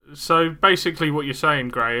So basically what you're saying,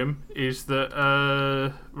 Graham, is that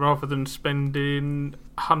rather than spending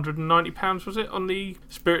 £190, was it, on the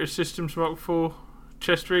Spirit Systems Mark IV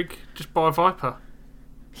chest rig, just buy a Viper.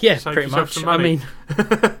 Yeah, Save pretty yourself much. some money.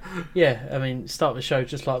 I mean, start the show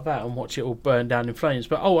just like that and watch it all burn down in flames.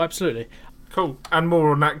 But absolutely. Cool. And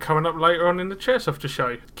more on that coming up later on in the Chairsoft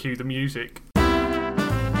show. Cue the music.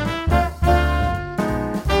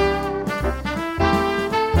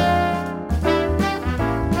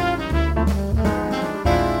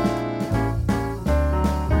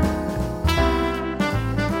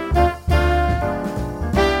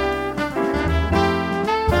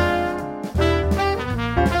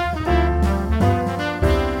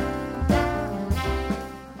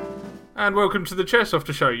 And welcome to the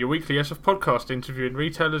Chairsoft show, your weekly Airsoft podcast interviewing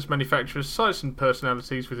retailers, manufacturers, sites and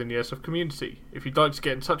personalities within the Airsoft community. If you'd like to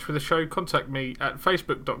get in touch with the show, contact me at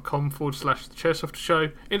facebook.com/the Chairsoft show,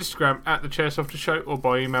 Instagram at the Chairsoft show, or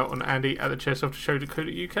by email on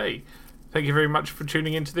andy@thechairsoftshow.co.uk. Thank you very much for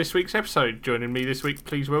tuning into this week's episode. Joining me this week,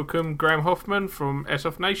 please welcome Graham Hoffman from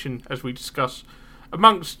Airsoft Nation as we discuss,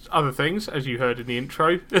 amongst other things, as you heard in the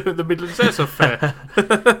intro, the Midlands Airsoft Fair.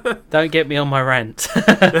 Don't get me on my rant.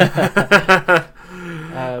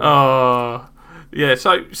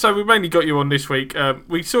 So we mainly got you on this week.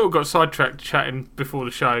 We sort of got sidetracked chatting before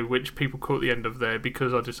the show, which people caught the end of there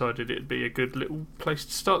because I decided it'd be a good little place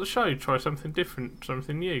to start the show, try something different,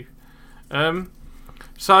 something new. Midlands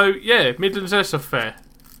Airsoft Fair.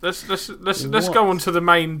 Let's go on to the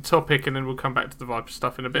main topic, and then we'll come back to the Viper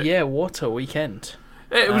stuff in a bit. Yeah, what a weekend!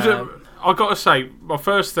 It was. I got to say, my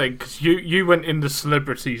first thing, because you went in the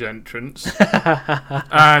celebrities entrance,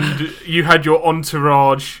 and you had your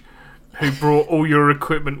entourage, who brought all your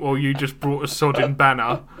equipment, while you just brought a sodding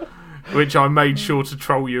banner, which I made sure to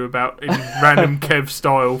troll you about in random Kev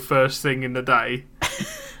style first thing in the day.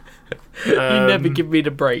 You never give me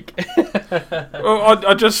the break. Well,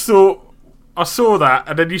 I just thought. I saw that,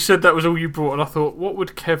 and then you said that was all you brought, and I thought, what would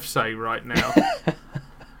Kev say right now?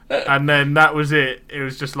 And then that was it. It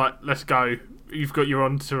was just like, let's go. You've got your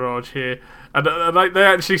entourage here. And they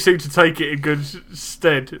actually seemed to take it in good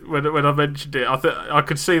stead when I mentioned it. I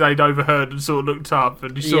could see they'd overheard and sort of looked up,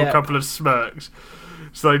 and you saw a couple of smirks.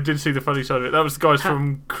 So they did see the funny side of it. That was the guys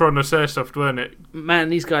from Kronos Airsoft, weren't it? Man,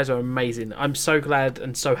 these guys are amazing. I'm so glad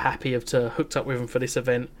and so happy to have hooked up with them for this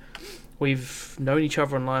event. We've known each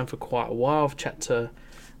other online for quite a while. I've chatted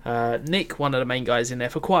to Nick, one of the main guys in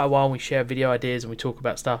there, for quite a while. We share video ideas and we talk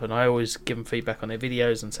about stuff, and I always give them feedback on their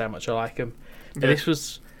videos and say how much I like them. But this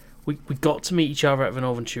was... We got to meet each other at the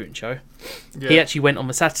Northern Shooting Show. Yeah. He actually went on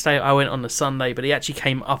the Saturday, I went on the Sunday, but he actually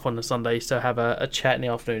came up on the Sunday to have a chat in the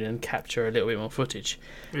afternoon and capture a little bit more footage.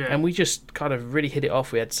 Yeah. And we just kind of really hit it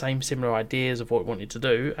off. We had similar ideas of what we wanted to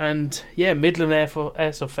do. And Midland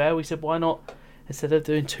Airsoft Fair, we said, why not? Instead of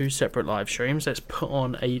doing two separate live streams, let's put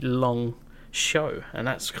on a long show. And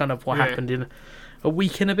that's kind of what happened in a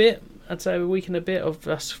week and a bit. I'd say a week and a bit of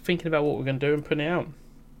us thinking about what we're going to do and putting it out.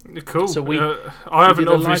 Cool. So I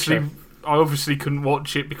obviously couldn't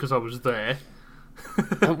watch it because I was there.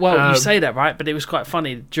 You say that, right? But it was quite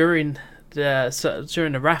funny. During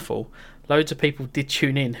the raffle, loads of people did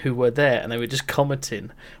tune in who were there, and they were just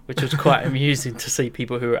commenting, which was quite amusing to see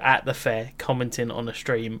people who were at the fair commenting on a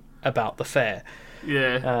stream about the fair.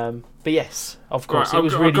 Yeah. But yes, of course, it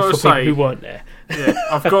was really for people who weren't there. Yeah,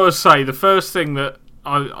 I've got to say, the first thing that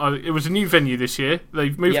it was a new venue this year.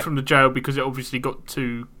 They've moved from the jail because it obviously got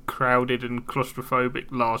too crowded and claustrophobic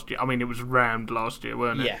last year. I mean, it was rammed last year,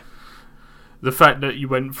 weren't it? Yeah. The fact that you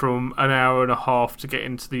went from an hour and a half to get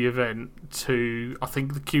into the event to, I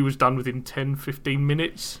think the queue was done within 10-15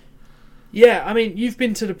 minutes. Yeah, I mean, you've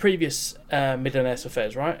been to the previous Midland Airsoft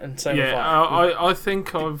Fairs, right? And same with I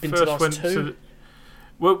think I first went to...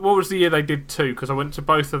 What was the year they did two? Because I went to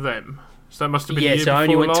both of them. So that must have been the year before last. Yeah, so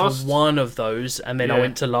I only went to one of those, and then I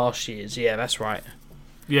went to last year's. Yeah, that's right.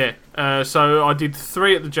 Yeah, so I did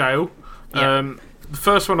three at the jail. Yep. The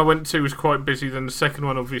first one I went to was quite busy, then the second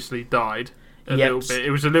one obviously died a little bit.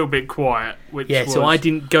 It was a little bit quiet. So I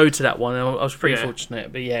didn't go to that one. I was pretty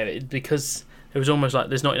fortunate, but because it was almost like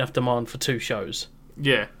there's not enough demand for two shows.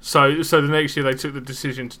 Yeah, so the next year they took the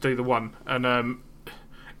decision to do the one, and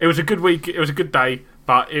it was a good week, it was a good day,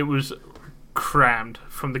 but it was crammed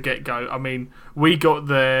from the get-go. I mean, we got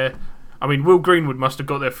there... I mean, Will Greenwood must have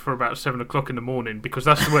got there for about 7 o'clock in the morning, because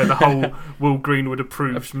that's where the whole Will Greenwood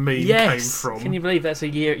approves meme came from. Can you believe that's a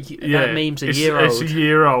year? That meme's a year old. It's a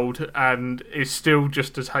year old, and it's still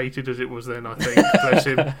just as hated as it was then, I think. Bless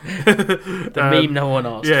him. The meme no one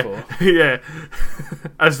asked for. Yeah,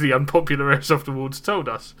 as the unpopular Airsoft Awards told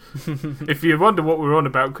us. If you wonder what we're on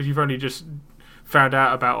about, because you've only just found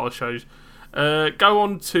out about our shows, Go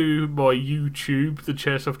on to my YouTube, the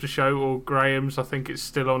Airsoft Show, or Graham's. I think it's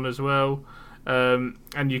still on as well. And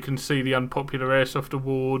you can see the Unpopular Airsoft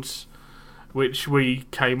Awards, which we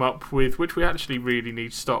came up with, which we actually really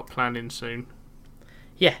need to start planning soon.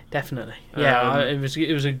 Yeah, definitely. Yeah, it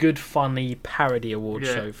was a good, funny parody award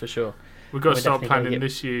show for sure. We've got to start planning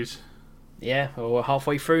this year's. Yeah, well, we're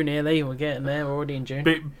halfway through nearly. We're getting there. We're already in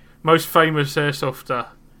June. Most famous airsofter,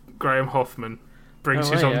 Graham Hoffman, brings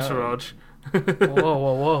his entourage.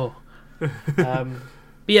 Whoa.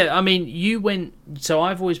 But yeah, I mean, you went... So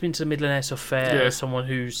I've always been to the Midlands Airsoft Fair as someone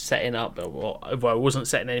who's setting up... Well, I wasn't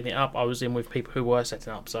setting anything up. I was in with people who were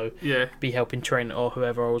setting up. So be helping Trent or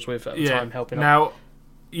whoever I was with at the time helping up. Now,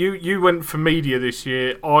 you went for media this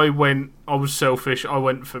year. I was selfish. I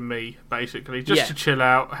went for me, basically. Just to chill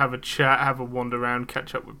out, have a chat, have a wander around,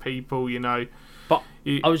 catch up with people, you know. But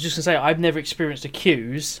I was just going to say, I've never experienced the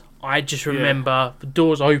queues. I just remember the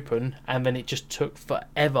doors open and then it just took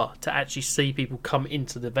forever to actually see people come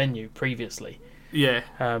into the venue previously. Yeah.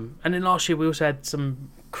 And then last year we also had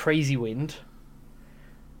some crazy wind.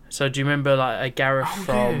 So do you remember like Gareth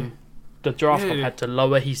from the Draft Club had to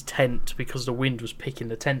lower his tent because the wind was picking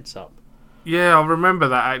the tents up? Yeah, I remember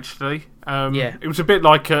that actually. It was a bit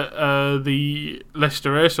like the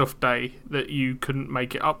Leicester Airsoft Day that you couldn't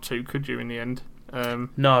make it up to, could you, in the end?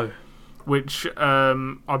 No. Which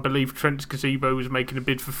I believe Trent's Gazebo was making a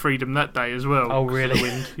bid for freedom that day as well. Oh, really? The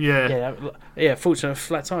wind. Yeah. Yeah. Fortunately,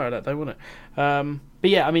 flat tire that day, wasn't it? But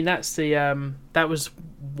yeah, I mean that's the that was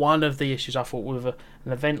one of the issues I thought with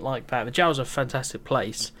an event like that. The Jail's a fantastic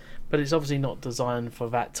place, but it's obviously not designed for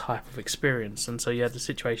that type of experience. And so you had the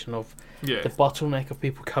situation of the bottleneck of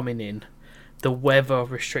people coming in, the weather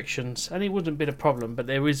restrictions, and it wouldn't have been a problem, but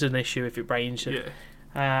there is an issue if it rains. Yeah.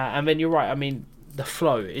 And then you're right. I mean, the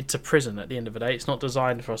flow, it's a prison at the end of the day. It's not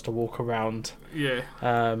designed for us to walk around. Yeah.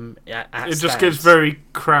 It just gets very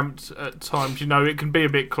cramped at times. You know, it can be a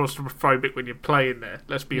bit claustrophobic when you're playing there,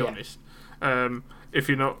 let's be honest. If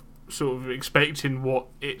you're not sort of expecting what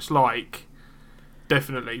it's like,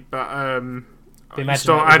 definitely. But you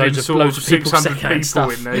start adding sort of 600 people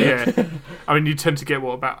in there, I mean, you tend to get,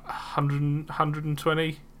 about 100,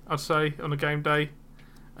 120, I'd say, on a game day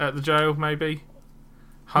at the jail, maybe.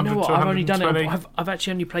 You know what? I've only done it. I've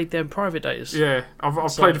actually only played there in private days. Yeah, I've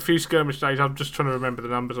played a few skirmish days. I'm just trying to remember the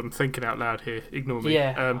numbers. I'm thinking out loud here. Ignore me.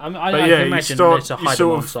 Yeah, I can imagine it's a high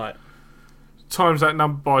demand site. Times that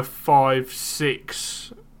number by 5,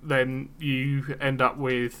 6, then you end up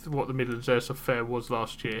with what the Midlands Airsoft Fair was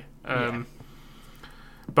last year.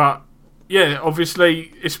 But yeah,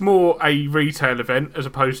 obviously it's more a retail event as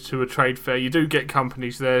opposed to a trade fair. You do get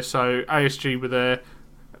companies there. So ASG were there.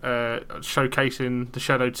 Showcasing the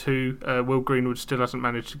Shadow 2. Will Greenwood still hasn't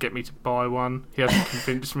managed to get me to buy one. He hasn't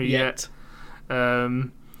convinced me yet.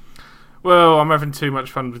 Well, I'm having too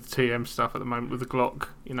much fun with the TM stuff at the moment with the Glock.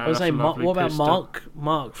 You know, I was saying, what about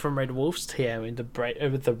Mark from Red Wolf's TM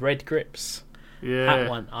with the red grips? Yeah, that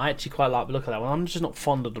one. I actually quite like the look of that one. I'm just not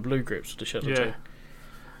fond of the blue grips with the Shadow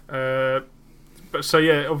 2. But so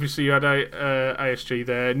yeah, obviously you had ASG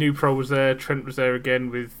there. New Pro was there. Trent was there again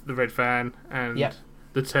with the red van and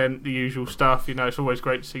the tent, the usual stuff. You know, it's always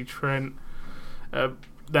great to see Trent.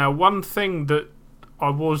 Now, one thing that I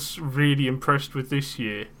was really impressed with this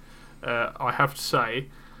year, I have to say,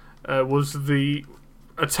 was the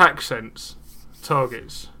attack sense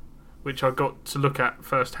targets, which I got to look at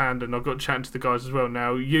firsthand, and I got chatting to the guys as well.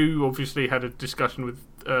 Now, you obviously had a discussion with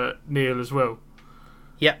Neil as well.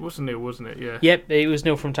 Yeah, it was Neil, wasn't it? Yeah. Yep, it was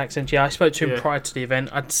Neil from TaxSense. Yeah, I spoke to him prior to the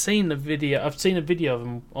event. I've seen a video of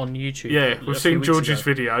him on YouTube. Yeah, we've seen George's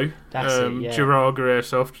video. That's it. Yeah. Giraga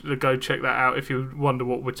Airsoft. Go check that out if you wonder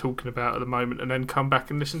what we're talking about at the moment, and then come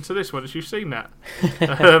back and listen to this one as you've seen that.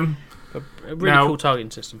 A really cool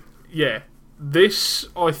targeting system. Yeah, this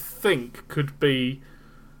I think could be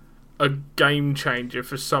a game changer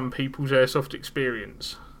for some people's airsoft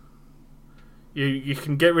experience. You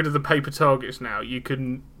can get rid of the paper targets now. You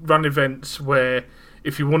can run events where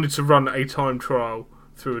if you wanted to run a time trial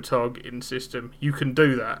through a targeting system, you can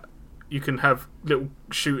do that. You can have little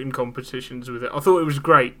shooting competitions with it. I thought it was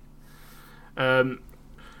great.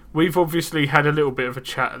 We've obviously had a little bit of a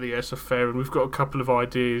chat at the Airsoft Fair, and we've got a couple of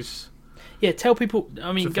ideas. Yeah, tell people.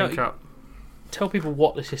 I mean, tell people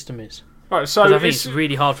what the system is. Right, so I think it's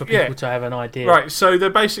really hard for people to have an idea. Right, so they're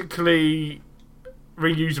basically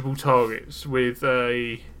reusable targets with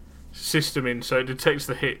a system in, so it detects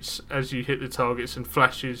the hits as you hit the targets and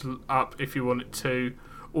flashes up if you want it to,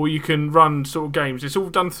 or you can run sort of games. It's all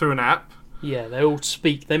done through an app. Yeah, they all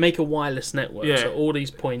speak. They make a wireless network, so all these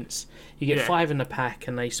points, you get 5 in the pack,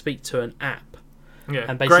 and they speak to an app. Yeah,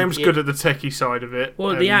 And basically Graham's good at the techie side of it.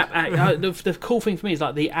 Well, the app, the cool thing for me is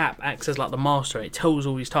like the app acts as like the master. It tells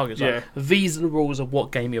all these targets. Like, these are the rules of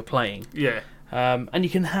what game you're playing. Yeah. And you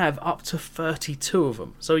can have up to 32 of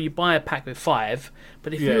them. So you buy a pack with 5,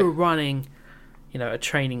 but if you were running, a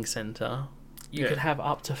training centre, you could have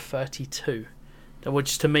up to 32,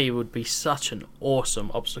 which to me would be such an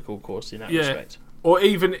awesome obstacle course in that respect. Or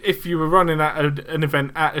even if you were running at an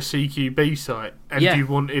event at a CQB site and you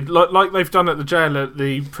wanted, like they've done at the jail at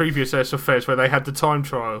the previous Airsoft fairs where they had the time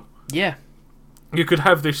trial. Yeah. You could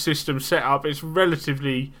have this system set up. It's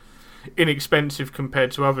relatively inexpensive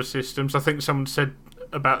compared to other systems. I think someone said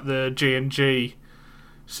about the G&G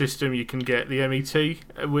system you can get, the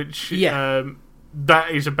MET, which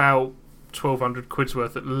that is about 1,200 quid's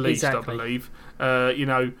worth at least, exactly. I believe.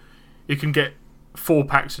 You can get 4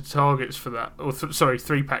 packs of targets for that, or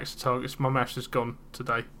 3 packs of targets. My maths has gone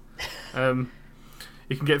today. You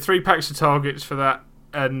can get 3 packs of targets for that,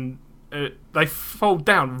 and they fold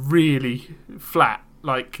down really flat.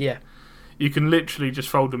 You can literally just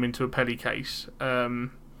fold them into a pelly case.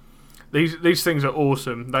 These things are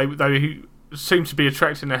awesome. They seem to be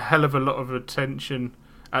attracting a hell of a lot of attention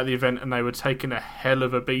at the event, and they were taking a hell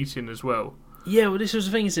of a beating as well. Yeah, well, this was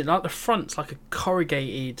the thing, isn't it? Like the front's like a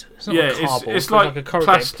corrugated. It's not like cardboard. It's like a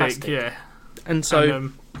corrugated plastic. Yeah. And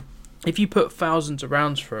so, if you put thousands of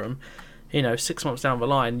rounds for them, 6 months down the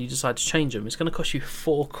line, you decide to change them, it's going to cost you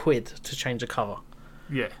 £4 to change a cover.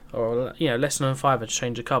 Yeah. Or less than £5 to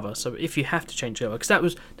change a cover. So if you have to change a cover,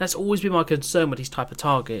 because that's always been my concern with these type of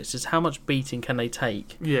targets, is how much beating can they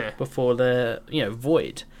take before they're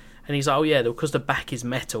void. And he's like, because the back is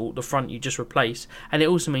metal, the front you just replace. And it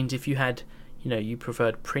also means if you had, you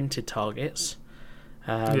preferred printed targets,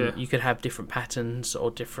 you could have different patterns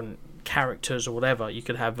or different characters or whatever. You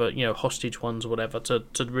could have hostage ones or whatever to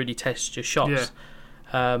really test your shots.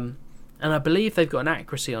 And I believe they've got an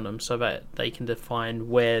accuracy on them so that they can define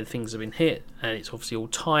where things have been hit, and it's obviously all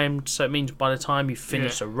timed. So it means by the time you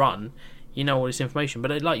finish a run, you know all this information.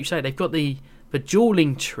 But like you say, they've got the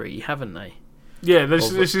dueling tree, haven't they? Yeah,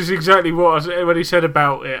 this is exactly what when he said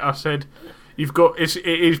about it. I said, it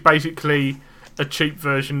is basically a cheap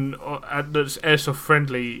version that's airsoft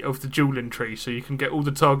friendly of the dueling tree, so you can get all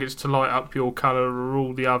the targets to light up your colour or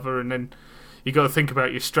all the other, and then you got to think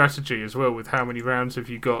about your strategy as well with how many rounds have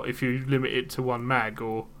you got if you limit it to 1 mag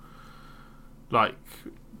or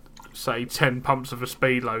say 10 pumps of a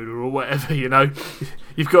speed loader or whatever. You've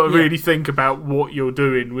got to really think about what you're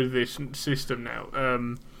doing with this system now.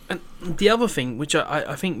 And the other thing, which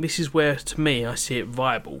I think this is where to me I see it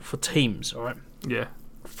viable for teams, all right? Yeah.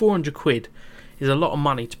 £400 is a lot of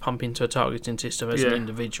money to pump into a targeting system as an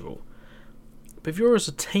individual. But if you're as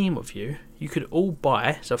a team of you could all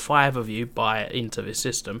buy, so 5 of you buy into this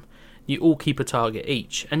system, you all keep a target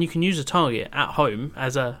each, and you can use a target at home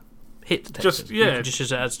as a hit detector. You can just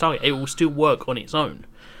use it as a target. It will still work on its own,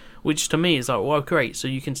 which to me is like, well, great. So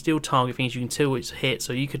you can still target things, you can still hit,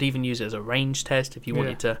 so you could even use it as a range test if you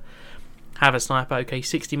wanted to have a sniper. Okay,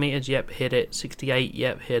 60 metres, yep, hit it. 68,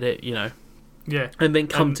 yep, hit it, Yeah. And then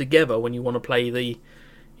come together when you want to play the,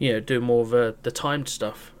 do more of the timed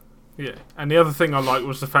stuff. Yeah, and the other thing I liked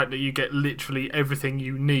was the fact that you get literally everything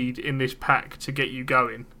you need in this pack to get you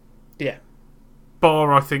going. Yeah.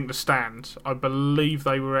 Bar, I think, the stands. I believe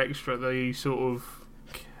they were extra, the sort of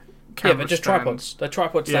camera but just stands. tripods. They're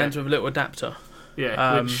tripod stands with a little adapter.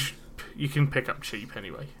 Yeah, which you can pick up cheap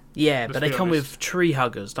anyway. Yeah, but they come with tree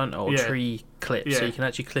huggers, don't they? Or tree clips, so you can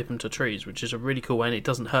actually clip them to trees, which is a really cool way, and it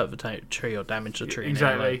doesn't hurt the tree or damage the tree.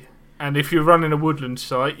 Exactly. And if you're running a woodland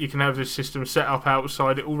site, you can have this system set up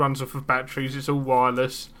outside. It all runs off of batteries. It's all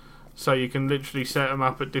wireless. So you can literally set them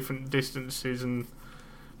up at different distances and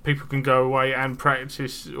people can go away and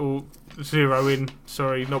practice or zero in.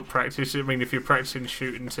 Sorry, not practice. I mean, if you're practicing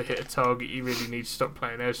shooting to hit a target, you really need to stop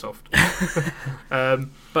playing Airsoft.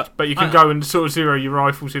 But you can go and sort of zero your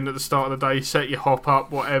rifles in at the start of the day, set your hop up,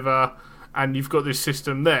 whatever, and you've got this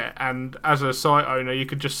system there. And as a site owner, you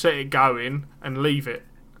could just set it going and leave it.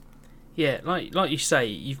 Yeah, like you say,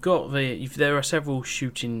 you've got there are several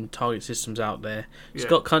shooting target systems out there.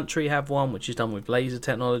 Scott Country have one, which is done with laser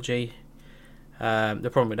technology. The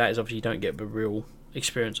problem with that is obviously you don't get the real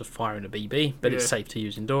experience of firing a BB, but it's safe to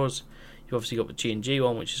use indoors. You've obviously got the G&G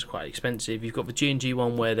one, which is quite expensive. You've got the G&G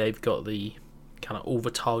one where they've got the kind of all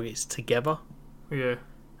the targets together. Yeah.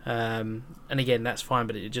 And again, that's fine,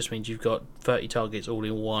 but it just means you've got 30 targets all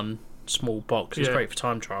in one small box. It's great for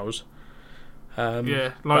time trials. Like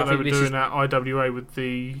they were doing at IWA with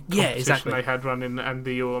the competition they had running and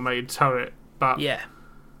the automated turret. But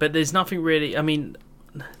there's nothing really. I mean,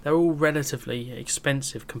 they're all relatively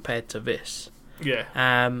expensive compared to this.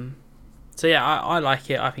 Yeah. So yeah, I like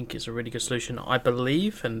it. I think it's a really good solution. I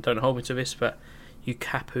believe, and don't hold me to this, but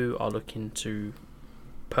UCAPU are looking to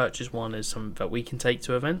purchase one as something that we can take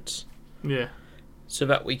to events. Yeah. So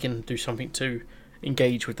that we can do something to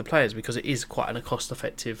engage with the players, because it is quite a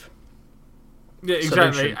cost-effective. Yeah,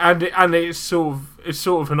 exactly. Solution. And it's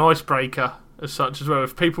sort of an icebreaker as such as well.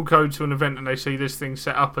 If people go to an event and they see this thing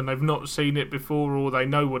set up and they've not seen it before, or they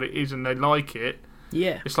know what it is and they like it,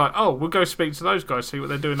 yeah, it's like, oh, we'll go speak to those guys, see what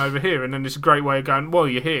they're doing over here, and then it's a great way of going, well,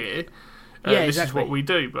 you're here. Yeah, this exactly. is what we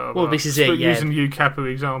do. Blah, well, blah. this is it. Yeah. Using UCAPU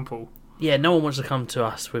example. Yeah, no one wants to come to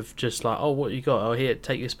us with just like, oh, what you got? Oh, here,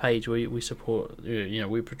 take this page. We support.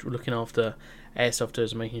 We're looking after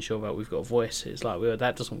airsofters and making sure that we've got a voice. It's like, well,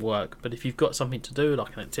 that doesn't work. But if you've got something to do,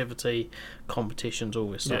 like an activity, competitions,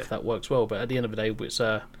 all this stuff, that works well. But at the end of the day, it's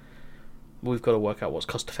we've got to work out what's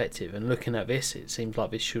cost effective. And looking at this, it seems like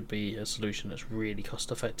this should be a solution that's really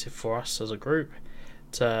cost effective for us as a group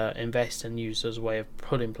to invest and use as a way of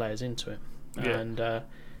pulling players into it. Yeah.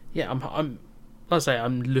 And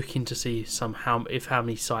I'm looking to see how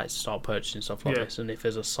many sites start purchasing stuff like this, and if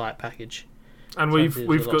there's a site package. And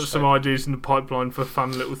we've got some ideas in the pipeline for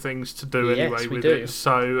fun little things to do anyway with it.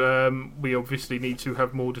 So we obviously need to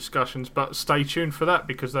have more discussions, but stay tuned for that,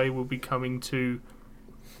 because they will be coming to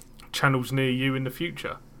channels near you in the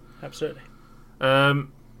future. Absolutely.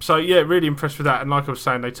 So yeah, really impressed with that. And like I was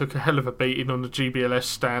saying, they took a hell of a beating on the GBLS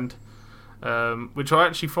stand. Which I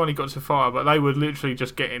actually finally got to fire, but they were literally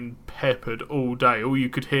just getting peppered all day. All you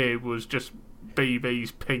could hear was just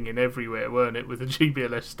BBs pinging everywhere, weren't it, with the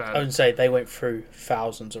GBLS stand? I would say they went through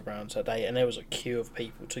thousands of rounds a day, and there was a queue of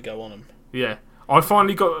people to go on them. Yeah. I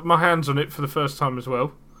finally got my hands on it for the first time as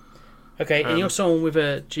well. Okay, and you're someone with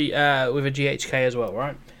a GHK as well,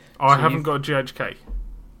 right? I haven't got a GHK.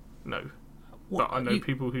 No. But I know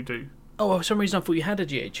people who do. Oh, for some reason I thought you had a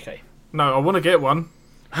GHK. No, I want to get one.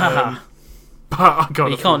 But I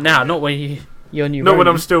can't. You can't now, not when you're on your Not Ronin. when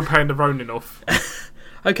I'm still paying the Ronin off.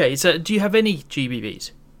 Okay, so do you have any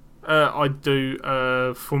GBBs? I do.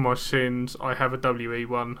 For my sins, I have a WE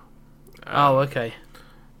one. Okay.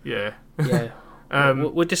 Yeah. Yeah.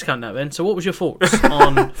 We'll discount that then. So what was your thoughts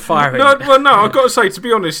on firing? No, I've got to say, to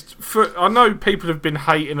be honest, I know people have been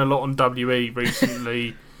hating a lot on WE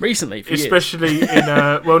recently. Recently, for especially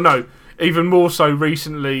years. Even more so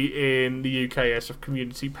recently in the UK Airsoft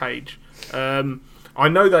community page. I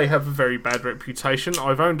know they have a very bad reputation.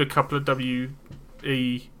 I've owned a couple of WE.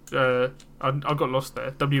 I got lost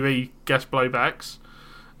there. WE gas blowbacks.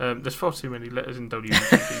 There's far too many letters in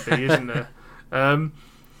WEGB, isn't there?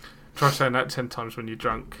 Try saying that 10 times when you're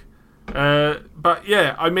drunk. But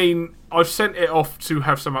yeah, I mean, I've sent it off to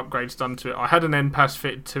have some upgrades done to it. I had an NPAS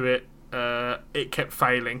fitted to it. It kept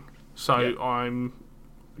failing, so I'm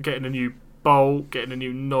getting a new bowl, getting a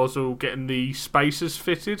new nozzle, getting the spacers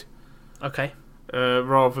fitted. Okay.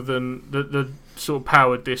 Rather than the sort of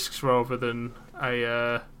power discs, rather than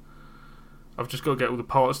a. I've just got to get all the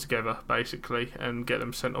parts together basically and get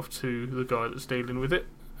them sent off to the guy that's dealing with it.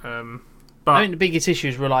 But I think the biggest issue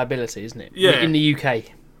is reliability, isn't it? Yeah. In the UK,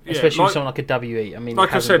 especially with something like a WE. I mean,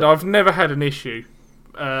 like I said, I've never had an issue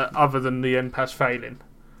other than the NPAS failing.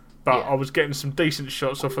 But I was getting some decent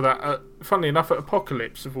shots off of that. Funnily enough, at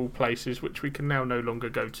Apocalypse of all places, which we can now no longer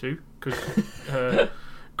go to because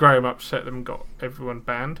Graham upset them and got everyone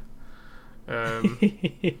banned.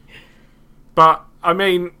 But I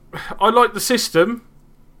mean, I like the system.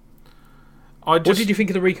 What did you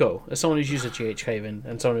think of the recoil? As someone who's used a GHK then,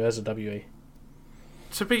 and someone who has a WE.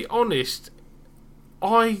 To be honest,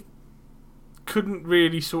 I couldn't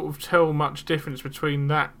really sort of tell much difference between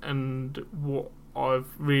that and what I've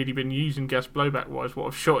really been using gas blowback wise, what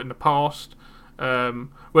I've shot in the past.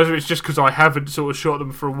 Whether it's just because I haven't sort of shot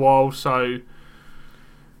them for a while, so.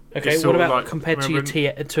 Okay, what about compared to a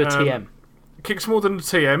TM? Kicks more than the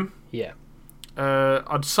TM. Yeah.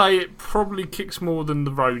 I'd say it probably kicks more than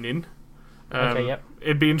the Ronin. Okay, yep.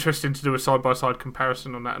 It'd be interesting to do a side-by-side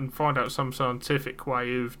comparison on that and find out some scientific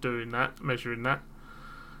way of doing that, measuring that,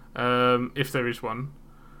 if there is one.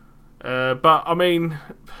 But, I mean,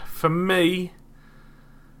 for me,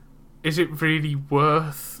 is it really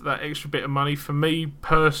worth that extra bit of money? For me,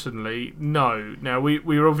 personally, no. Now, we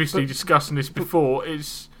were obviously discussing this before.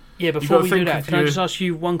 Yeah, before we do that, can I just ask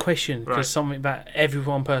you one question? Right. Because something that every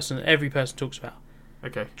person talks about.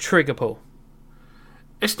 Okay. Trigger pull.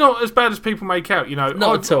 It's not as bad as people make out, you know.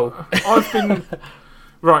 Not at all. I've been...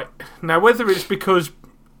 Right. Now, whether it's because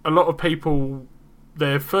a lot of people,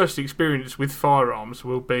 their first experience with firearms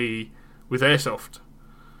will be with Airsoft.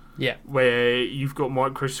 Yeah. Where you've got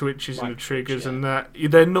micro switches and the triggers and that.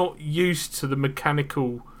 They're not used to the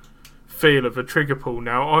mechanical feel of a trigger pull.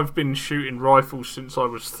 Now, I've been shooting rifles since I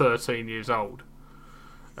was 13 years old,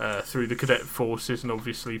 through the cadet forces, and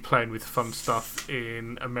obviously playing with fun stuff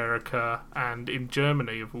in America and in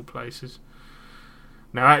Germany, of all places.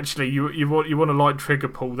 Now, actually, you want a light trigger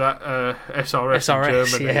pull. That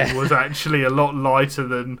SRS in Germany was actually a lot lighter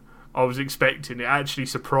than I was expecting. It actually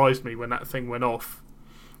surprised me when that thing went off.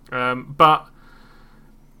 But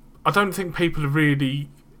I don't think people are really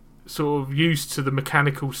sort of used to the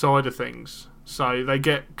mechanical side of things, so they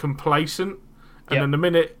get complacent, and then the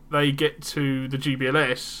minute they get to the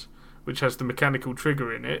GBLS, which has the mechanical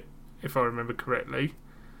trigger in it, if I remember correctly,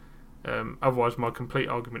 otherwise my complete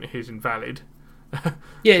argument here is invalid.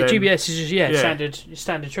 GBS is just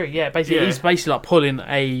standard trigger. Yeah, basically it's basically like pulling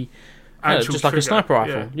a just like trigger, a sniper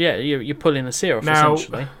rifle. You're pulling a sear off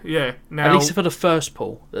essentially. Now, at least for the first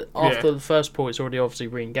pull. After the first pull, it's already obviously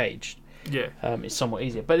re-engaged. It's somewhat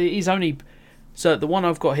easier, but it is only. So the one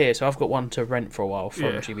I've got here, so I've got one to rent for a while from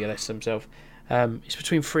GBLS themselves. It's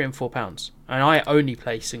between £3 and £4, and I only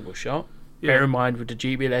play single shot. Bear in mind, with the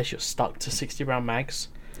GBLS, you're stuck to 60 round mags.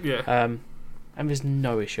 And there's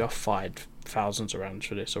no issue. I've fired thousands of rounds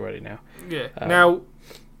for this already now. Now,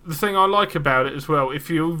 the thing I like about it as well, if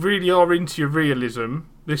you really are into your realism,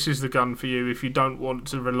 this is the gun for you. If you don't want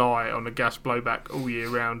to rely on a gas blowback all year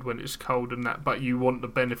round when it's cold and that, but you want the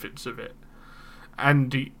benefits of it,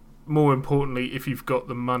 and more importantly, if you've got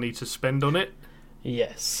the money to spend on it.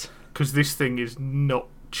 Yes. Because this thing is not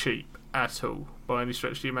cheap at all, by any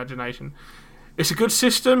stretch of the imagination. It's a good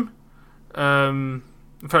system. In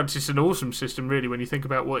fact, it's an awesome system, really, when you think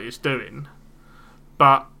about what it's doing.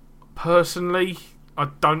 But personally, I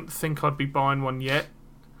don't think I'd be buying one yet,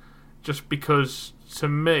 just because, to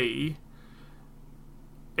me,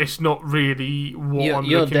 it's not really what I'm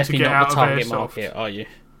looking to get out of Airsoft. You're definitely not the target market, are you?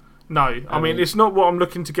 No, I mean, it's not what I'm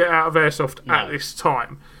looking to get out of Airsoft at this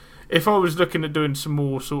time. If I was looking at doing some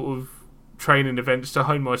more sort of training events to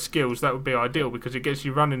hone my skills, that would be ideal, because it gets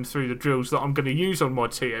you running through the drills that I'm going to use on my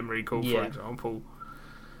TM recall, for example.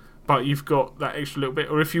 But you've got that extra little bit.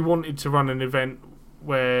 Or if you wanted to run an event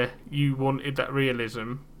where you wanted that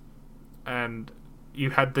realism, and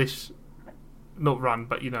you had this, not run,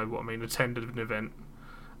 but you know what I mean, attended an event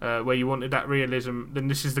where you wanted that realism, then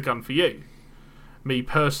this is the gun for you. Me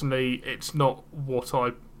personally, it's not what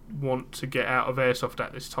I want to get out of Airsoft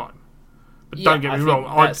at this time. But don't get me wrong,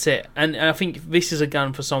 that's it. And I think this is a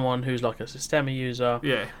gun for someone who's like a Systema user,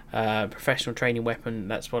 professional training weapon.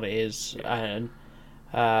 That's what it is. And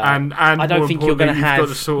I don't think you're going to have.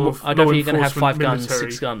 I don't think you're going to have 5 guns,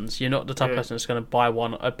 6 guns. You're not the type of person that's going to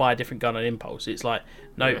buy a different gun on impulse. It's like,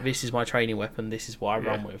 no, this is my training weapon. This is what I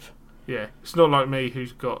run with. Yeah, it's not like me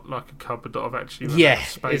who's got like a cupboard that I've actually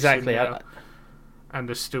space exactly. In and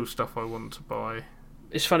there's still stuff I want to buy.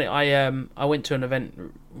 It's funny. I went to an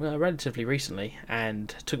event relatively recently and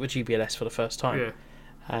took the GBLS for the first time.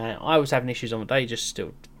 I was having issues on the day, just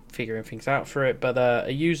still figuring things out for it. But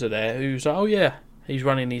a user there who's like, oh yeah, he's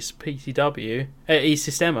running his PTW, his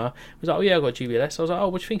Systema, was like, oh yeah, I got GBLS. I was like, oh,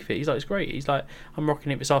 what do you think of it? He's like, it's great. He's like, I'm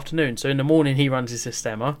rocking it this afternoon. So in the morning he runs his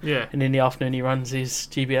Systema, and in the afternoon he runs his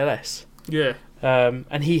GBLS.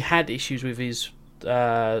 And he had issues with his.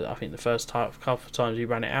 I think the first couple of times he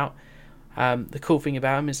ran it out. The cool thing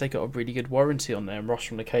about them is they got a really good warranty on there, and Ross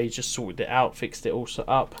from the Cage just sorted it out, fixed it all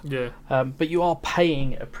up. But you are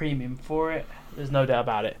paying a premium for it. There's no doubt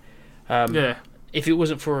about it. If it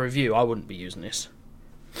wasn't for a review, I wouldn't be using this.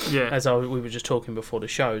 As we were just talking before the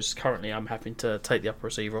shows, currently I'm having to take the upper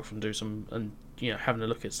receiver off and do some, and having a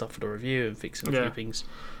look at stuff for the review and fixing a few things.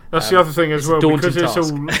 That's the other thing as well, because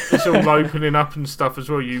it's all opening up and stuff as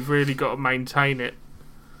well. You've really got to maintain it.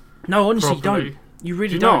 No, honestly, you don't. You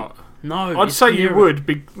really don't. No, I'd say you would.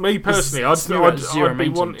 Me personally, I'd be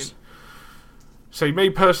wanting. See, me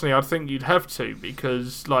personally, I'd think you'd have to,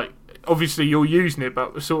 because like obviously you're using it,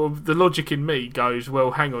 but sort of the logic in me goes,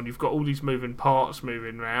 well, hang on, you've got all these moving parts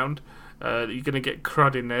moving around. You're going to get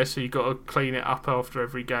crud in there, so you've got to clean it up after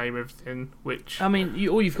every game, everything. Which I mean,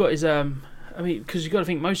 all you've got is because you've got to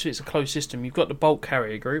think most of it's a closed system. You've got the bolt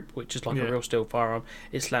carrier group, which is like a real steel firearm.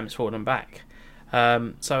 It slams forward and back.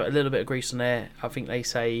 So a little bit of grease on there. I think they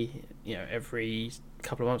say every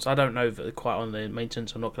couple of months. I don't know if they're quite on the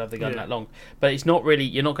maintenance. I'm not going to have the gun that long, but it's not really.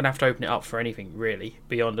 You're not going to have to open it up for anything really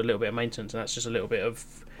beyond a little bit of maintenance, and that's just a little bit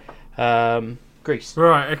of grease.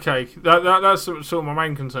 Right. Okay. That's sort of my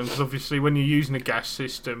main concern, because obviously when you're using a gas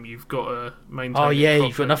system, you've got to maintain. Oh yeah,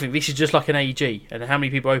 you've got nothing. This is just like an AEG, and how many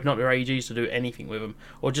people open up their AEGs to do anything with them,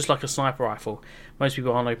 or just like a sniper rifle? Most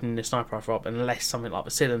people aren't opening their sniper rifle up unless something like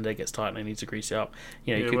the cylinder gets tight and they need to grease it up.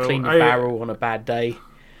 You could clean the barrel on a bad day.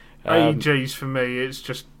 AEGs for me, it's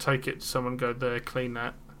just take it to someone, go there, clean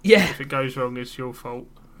that. Yeah. If it goes wrong, it's your fault.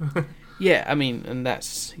 Yeah, I mean, and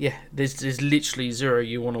that's There's literally zero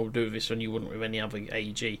you want to do with this than you wouldn't with any other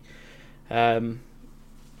AEG.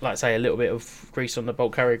 Like I say, a little bit of grease on the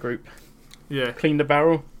bolt carrier group. Yeah. Clean the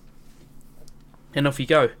barrel, and off you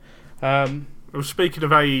go. Well, speaking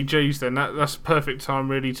of AEGs, then that's a perfect time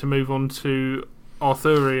really to move on to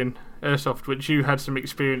Arthurian Airsoft, which you had some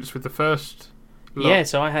experience with the first lot. Yeah,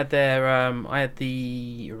 so I had I had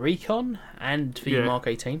the Recon and the Mark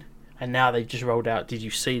 18, and now they've just rolled out. Did you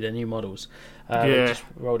see the new models? They just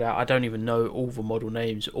rolled out. I don't even know all the model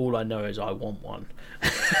names. All I know is I want one.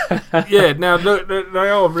 Yeah, now look, they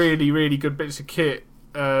are really, really good bits of kit.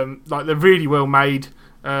 Like they're really well made.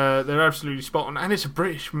 They're absolutely spot on, and it's a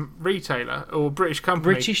British retailer or British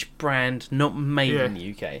company. British brand, not made in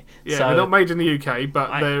the UK. Yeah, so they're not made in the UK,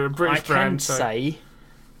 but they're a British brand. I can say,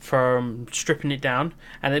 from stripping it down,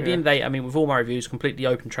 and at the end of the day, I mean, with all my reviews, completely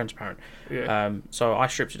open, transparent. Yeah. So I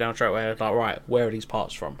stripped it down straight away. I was like, right, where are these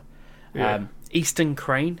parts from? Yeah. Eastern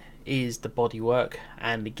Crane is the bodywork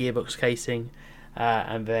and the gearbox casing,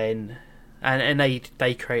 and then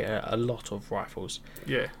they create a lot of rifles.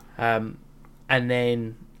 Yeah. And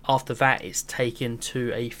then after that, it's taken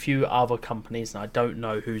to a few other companies, and I don't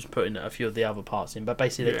know who's putting a few of the other parts in, but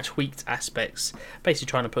basically they've tweaked aspects, basically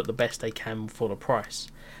trying to put the best they can for the price.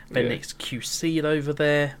 Then it's QC'd over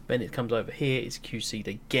there, then it comes over here, it's QC'd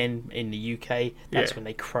again in the UK. That's when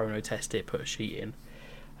they chrono test it, put a sheet in.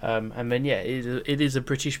 And then, it is a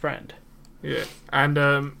British brand. Yeah, and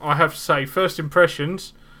I have to say, first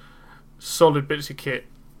impressions, solid bits of kit.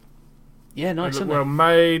 Yeah, nice. They look well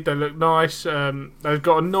made. They look nice. They've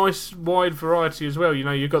got a nice wide variety as well. You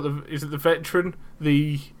know, you've got is it the Veteran,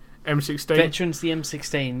 the M16? Veteran's the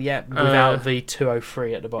M16, yeah, without the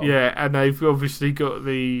 203 at the bottom. Yeah, and they've obviously got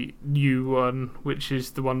the new one, which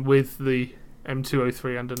is the one with the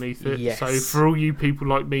M203 underneath it. Yes. So for all you people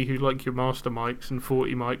like me who like your master mics and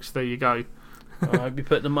 40 mics, there you go. I hope you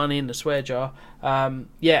put the money in the swear jar.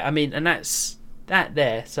 Yeah, I mean, and that's that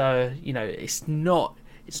there. So, you know, it's not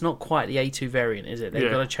quite the A2 variant, is it? They've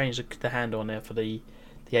got to change the handle on there for the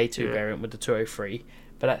A2 variant with the 203,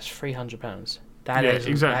 but that's £300. That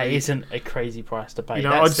isn't a crazy price to pay. You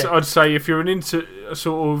know, I'd say if you're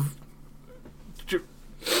sort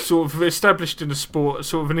of established in the sport,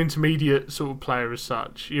 sort of an intermediate sort of player as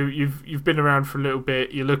such, you've been around for a little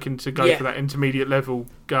bit, you're looking to go for that intermediate level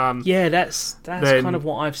gun. Yeah, that's kind of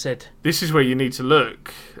what I've said. This is where you need to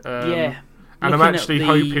look. And I'm actually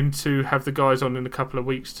hoping to have the guys on in a couple of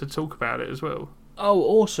weeks to talk about it as well. Oh,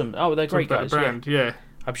 awesome. Oh, they're great guys. Brand, yeah.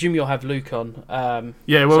 I presume you'll have Luke on.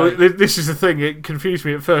 This is the thing. It confused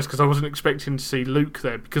me at first because I wasn't expecting to see Luke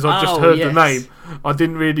there because I just heard the name. I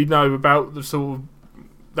didn't really know about the sort of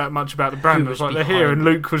that much about the brand. I was like, they're here, and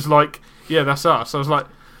Luke was like, yeah, that's us. I was like,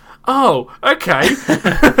 oh, okay.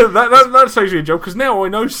 that saves me a job because now I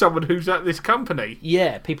know someone who's at this company.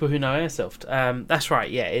 Yeah, people who know Airsoft. That's right.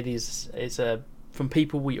 Yeah, it is. It's from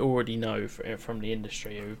people we already know from the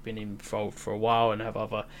industry who've been involved for a while and have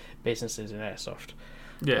other businesses in Airsoft.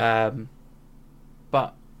 Yeah.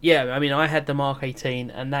 But yeah, I mean, I had the Mark 18,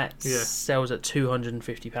 and that sells at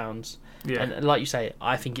 £250. Yeah. And like you say,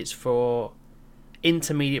 I think it's for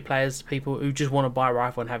intermediate players, people who just want to buy a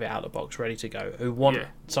rifle and have it out of the box ready to go, who want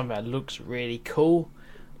something that looks really cool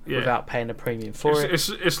without paying a premium for it.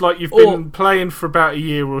 It's like you've been playing for about a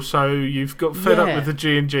year or so, you've got fed up with the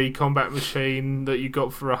G&G combat machine that you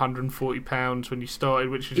got for £140 when you started,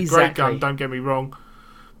 which is a great gun, don't get me wrong,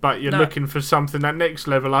 but you're looking for something that next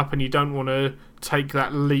level up, and you don't want to take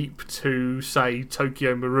that leap to, say,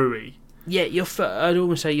 Tokyo Marui. Yeah, I'd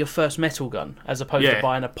almost say your first metal gun, as opposed to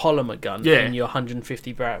buying a polymer gun in your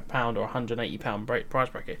 £150 or £180 price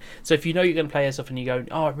bracket. So if you know you're going to play Airsoft and you go,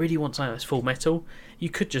 oh, I really want something that's full metal, you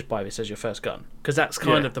could just buy this as your first gun, because that's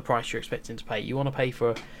kind of the price you're expecting to pay. You want to pay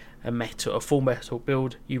for a full metal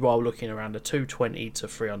build, you are looking around the £220 to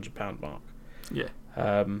 £300 mark. Yeah.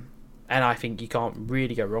 And I think you can't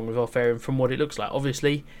really go wrong with Arthurian from what it looks like.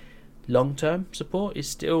 Obviously, long-term support is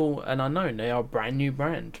still an unknown. They are a brand new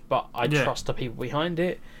brand, but I trust the people behind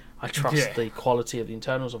it. I trust the quality of the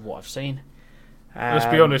internals of what I've seen. Let's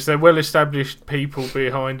be honest, they're well-established people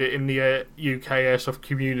behind it in the UK Airsoft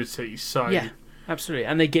community. So yeah, absolutely,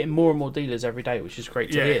 and they're getting more and more dealers every day, which is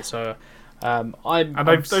great to hear. So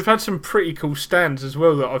they've had some pretty cool stands as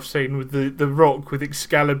well that I've seen with the Rock with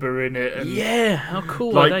Excalibur in it. And how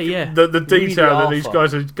cool are they? Yeah, the detail that these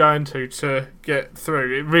guys are going to get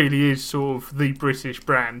through, it really is sort of the British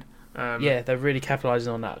brand. They're really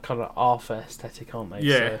capitalising on that kind of Arthur aesthetic, aren't they?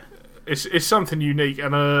 Yeah, so. It's something unique,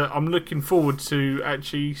 and I'm looking forward to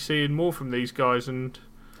actually seeing more from these guys. And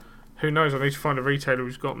who knows? I need to find a retailer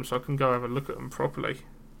who's got them so I can go have a look at them properly.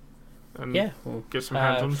 and well, get some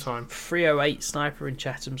hands-on time. 308 Sniper in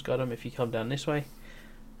Chatham's got them if you come down this way.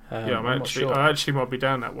 I actually might be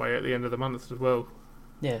down that way at the end of the month as well.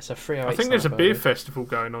 Yeah, so 308. I think there's a beer festival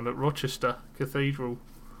going on at Rochester Cathedral.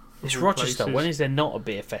 It's Rochester. When is there not a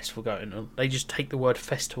beer festival going on? They just take the word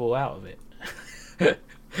festival out of it.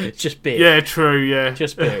 It's just beer. Yeah, true. Yeah,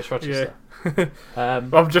 just beer. It's Rochester.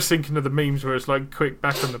 I'm just thinking of the memes where it's like, quick,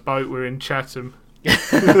 back on the boat. We're in Chatham.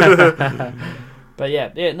 But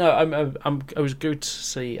I was good to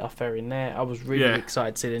see our fair in there. I was really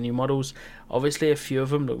excited to see the new models. Obviously, a few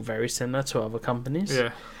of them look very similar to other companies.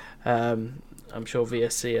 Yeah. I'm sure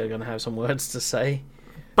VSC are going to have some words to say.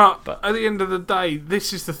 But at the end of the day,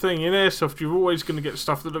 this is the thing. In Airsoft, you're always going to get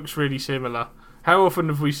stuff that looks really similar. How often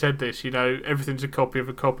have we said this? Everything's a copy of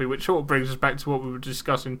a copy, which sort of brings us back to what we were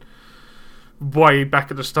discussing way back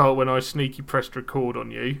at the start when I sneaky pressed record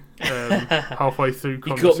on you halfway through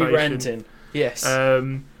conversation. You got me ranting. Yes.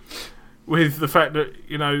 With the fact that,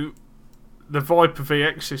 the Viper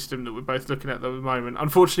VX system that we're both looking at at the moment.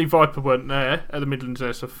 Unfortunately, Viper weren't there at the Midlands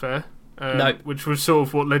Airsoft Fair. No. Which was sort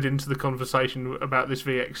of what led into the conversation about this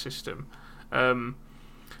VX system.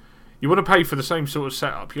 You want to pay for the same sort of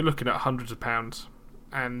setup, you're looking at hundreds of pounds.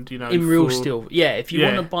 And, in real steel. Yeah, if you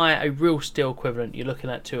want to buy a real steel equivalent, you're looking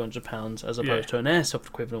at £200 as opposed to an Airsoft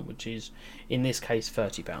equivalent, which is, in this case,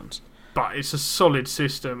 £30. But it's a solid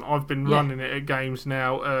system. I've been running it at games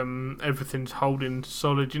now. Everything's holding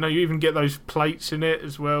solid. You even get those plates in it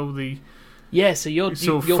as well. So your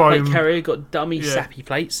plate carrier got dummy sappy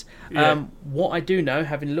plates. What I do know,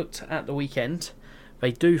 having looked at the weekend,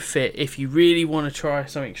 they do fit. If you really want to try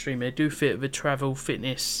something extreme, they do fit the Travel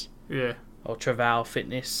Fitness or Travel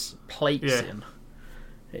Fitness plates in.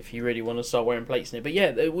 If you really want to start wearing plates in it,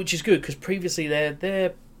 but which is good because previously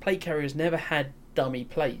their plate carriers never had dummy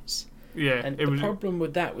plates. Yeah, and the problem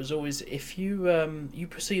with that was always if you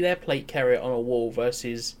see their plate carrier on a wall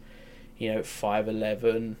versus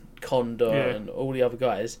 511 Condor and all the other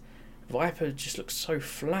guys, Viper just looks so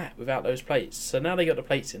flat without those plates. So now they got the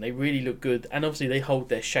plates in, they really look good, and obviously they hold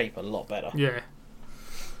their shape a lot better. Yeah,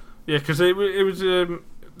 because it was the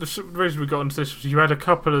reason we got into this was you had a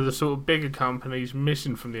couple of the sort of bigger companies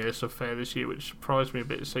missing from the Airsoft Fair this year, which surprised me a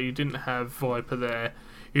bit. So you didn't have Viper there.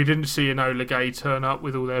 You didn't see an Ola Gay turn up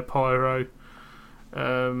with all their pyro.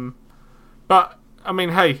 But I mean,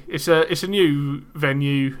 hey, it's a new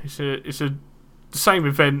venue. It's the same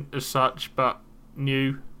event as such, but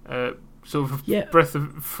new. Sort of a breath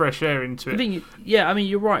of fresh air into it. I mean,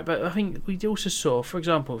 you're right, but I think we also saw, for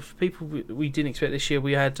example, for people we didn't expect this year,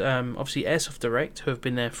 we had obviously Airsoft Direct, who have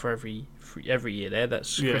been there for every year there.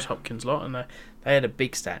 That's Chris Hopkins' lot, and they had a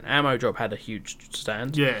big stand. Ammo Drop had a huge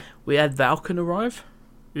stand. Yeah. We had Valken arrive.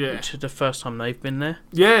 Yeah. Which is the first time they've been there.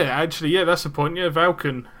 Yeah, actually, that's the point. Yeah,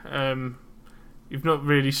 Valken. You've not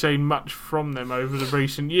really seen much from them over the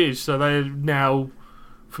recent years, so they're now,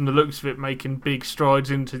 from the looks of it, making big strides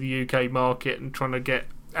into the UK market and trying to get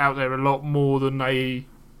out there a lot more than they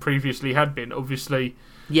previously had been. Obviously,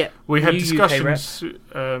 we had discussions.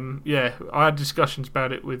 I had discussions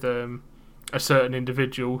about it with a certain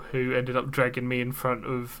individual who ended up dragging me in front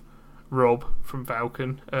of Rob from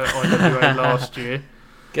Valken IWA last year.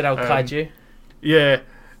 Good old Kaiju. Yeah,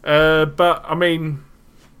 but I mean,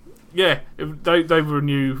 they were a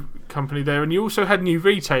new company there, and you also had new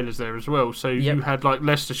retailers there as well. So you had like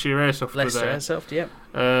Leicestershire Airsoft were there.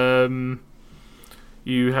 Airsoft,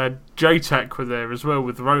 you had JTAC were there as well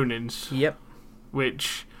with Ronins. Yep.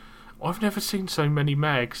 Which I've never seen so many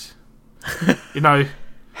mags.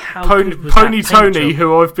 How Pony Tony,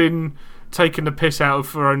 who I've been taking the piss out of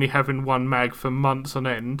for only having one mag for months on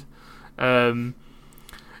end.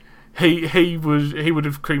 He would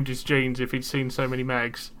have creamed his jeans if he'd seen so many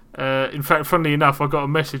mags. In fact, funnily enough, I got a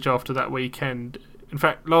message after that weekend. In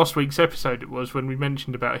fact, last week's episode it was when we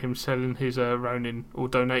mentioned about him selling his Ronin or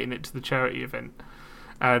donating it to the charity event,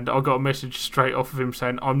 and I got a message straight off of him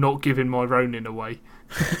saying, "I'm not giving my Ronin away."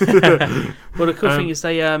 Well, the cool thing is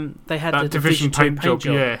they had the Division 2 paint job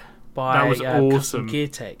by that was awesome. Custom Gear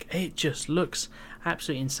Tech. It just looks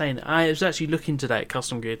absolutely insane. I was actually looking today at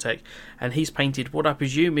Custom Gear Tech, and he's painted what I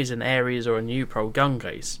presume is an Ares or a New Pro gun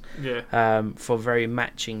case for a very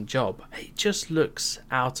matching job. It just looks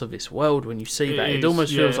out of this world when you see that. It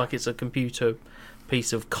almost feels like it's a computer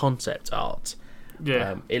piece of concept art.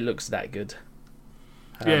 Yeah, it looks that good.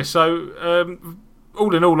 So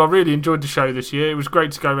all in all, I really enjoyed the show this year. It was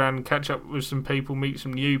great to go around and catch up with some people, meet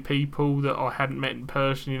some new people that I hadn't met in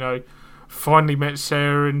person. Finally met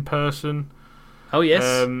Sarah in person. Oh yes,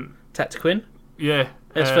 Tactiquin. Yeah,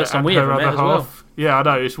 It's the first time and we her ever met other as well. half. Yeah, I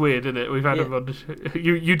know, it's weird, isn't it? We've had her on.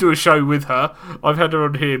 You do a show with her. I've had her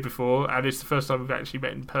on here before, and it's the first time we've actually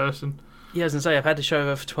met in person. Yeah, I was going to say, I've had to show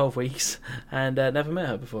her for 12 weeks and never met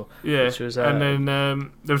her before. Yeah, Which was, and then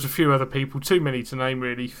there was a few other people, too many to name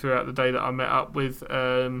really, throughout the day that I met up with.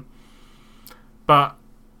 But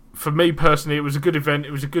for me personally, it was a good event.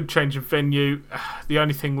 It was a good change of venue. The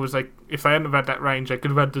only thing was, if they hadn't have had that range, they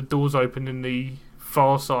could have had the doors open in the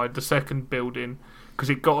far side, the second building, because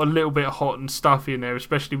it got a little bit hot and stuffy in there,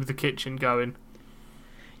 especially with the kitchen going.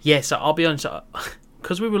 Yeah, so I'll be honest,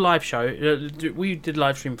 because we were live show, we did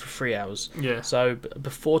live stream for 3 hours. Yeah. So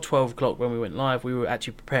before 12 o'clock when we went live, we were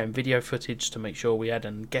actually preparing video footage to make sure we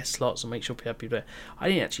had guest slots and make sure we had people there. I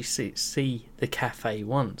didn't actually see the cafe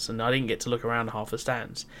once, and I didn't get to look around half the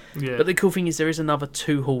stands. Yeah. But the cool thing is there is another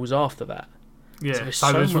 2 halls after that. Yeah,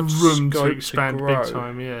 so there's much room to scope expand to big grow.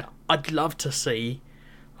 time, yeah. I'd love to see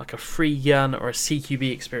like a free gun or a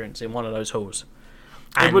CQB experience in one of those halls.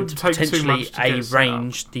 It wouldn't take too potentially much to get a set up.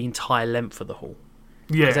 range the entire length of the hall.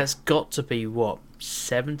 Yeah. 'Cause that's got to be,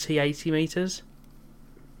 70, 80 metres?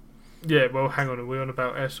 Yeah, well, hang on, are we on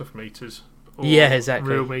about airsoft meters? Or Yeah,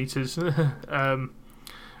 exactly. Real meters?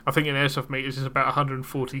 I think in airsoft meters it's about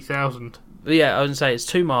 140,000. But yeah, I was going to say it's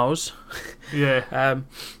 2 miles. Yeah.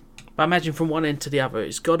 But imagine from one end to the other,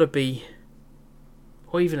 it's got to be,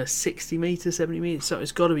 or even a 60 metre, 70 metres, so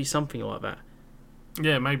it's got to be something like that.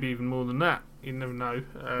 Yeah, maybe even more than that. You never know.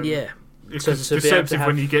 Yeah. Because So it's to be able to deceptive have-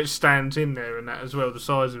 when you get stands in there and that as well, the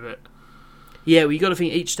size of it. Yeah, well, you got to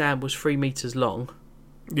think each stand was 3 metres long.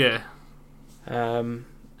 Yeah. And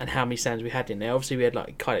how many stands we had in there. Obviously, we had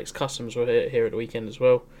like Kydex Customs were here at the weekend as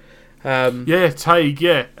well. Yeah, Tague.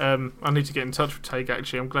 Yeah, I need to get in touch with Tague.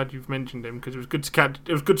 Actually, I'm glad you've mentioned him because it was good to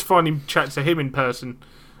it was good to find him, chat to him in person.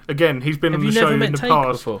 Again, he's been Have on you the show never in met the Tague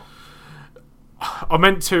past. before? I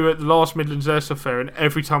meant to at the last Midlands Airsoft Fair, and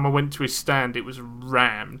every time I went to his stand, it was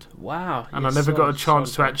rammed. Wow. And I never got a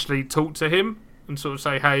chance to actually talk to him and sort of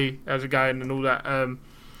say, "Hey, how's it going?" and all that.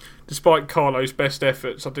 Despite Carlo's best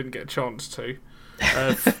efforts, I didn't get a chance to.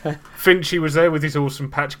 Finchy was there with his awesome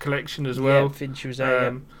patch collection as well. Yeah, Finchy was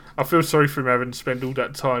there. I feel sorry for him having to spend all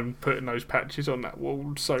that time putting those patches on that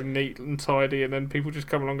wall so neat and tidy, and then people just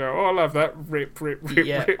come along and go, "Oh, I love that." Rip.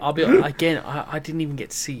 Yeah, I'll be again. I didn't even get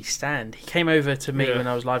to see his stand. He came over to me when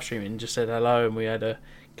I was live streaming and just said hello, and we had a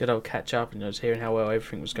good old catch up. And I was hearing how well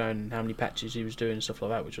everything was going, and how many patches he was doing and stuff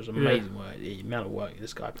like that, which was amazing work. The amount of work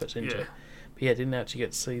this guy puts into it. But yeah, didn't actually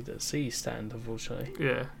get to see his stand, unfortunately.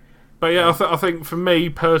 Yeah, but yeah, I think for me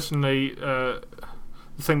personally,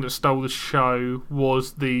 the thing that stole the show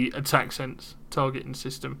was the attack sense targeting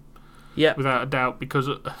system. Yeah, without a doubt, because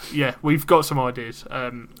we've got some ideas.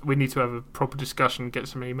 We need to have a proper discussion, get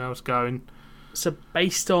some emails going. So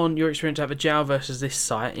based on your experience at the Jow versus this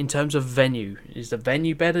site, in terms of venue, is the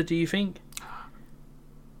venue better, do you think?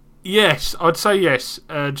 Yes, I'd say yes,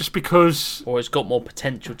 just because... Or it's got more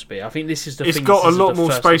potential to be. I think this is the it's thing. It's got a this is lot the more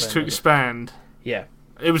first space event, to isn't it? expand. Yeah.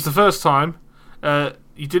 It was the first time.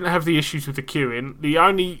 You didn't have the issues with the queuing. The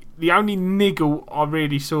only niggle I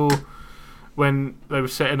really saw when they were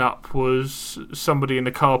setting up was somebody in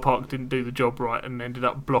the car park didn't do the job right and ended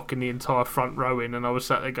up blocking the entire front row in, and I was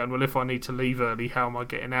sat there going, well, if I need to leave early, how am I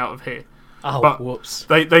getting out of here? Oh, but whoops.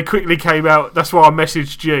 They quickly came out. That's why I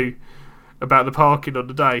messaged you about the parking on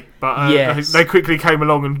the day. But Yes. they quickly came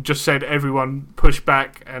along and just said everyone push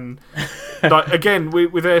back. And again,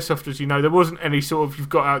 with airsofters, there wasn't any sort of you've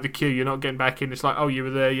got out of the queue, you're not getting back in. It's like, oh, you were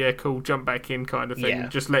there, yeah, cool, jump back in kind of thing. Yeah.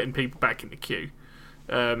 Just letting people back in the queue.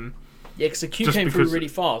 Yeah, because the queue came through really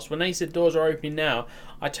fast. When they said doors are opening now,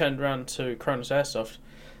 I turned around to Cronus Airsoft,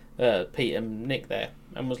 Pete and Nick there,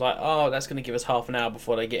 and was like, oh, that's going to give us half an hour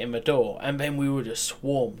before they get in the door. And then we were just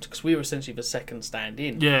swarmed, because we were essentially the second stand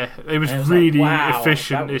in. Yeah, it was And really like, wow,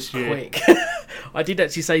 efficient that was this year. quick. I did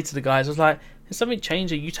actually say to the guys, I was like, has something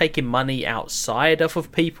changed? Are you taking money outside off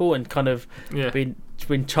of people and kind of been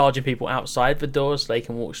charging people outside the doors so they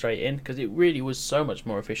can walk straight in? Because it really was so much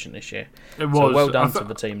more efficient this year. It was. So well done to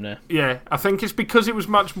the team there. Yeah, I think it's because it was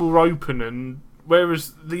much more open, and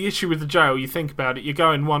whereas the issue with the jail, you think about it, you're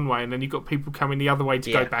going one way and then you've got people coming the other way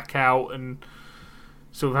to go back out and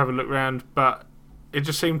sort of have a look around, but it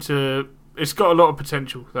just seemed it's got a lot of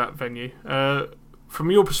potential, that venue. From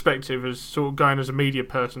your perspective, as sort of going as a media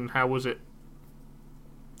person, how was it?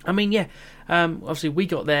 I mean, yeah, obviously we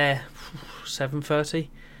got there 7:30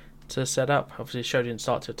 to set up. Obviously the show didn't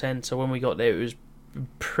start till 10, so when we got there it was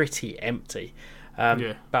pretty empty.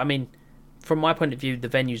 But I mean, from my point of view, the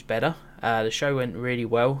venue's better. The show went really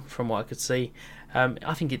well from what I could see.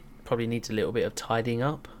 I think it probably needs a little bit of tidying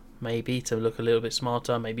up. maybe, to look a little bit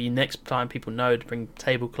smarter. Maybe next time people know to bring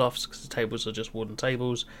tablecloths, because the tables are just wooden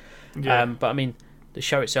tables. Yeah. But I mean, the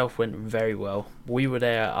show itself went very well. We were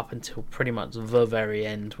there up until pretty much the very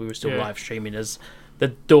end. We were still live streaming as the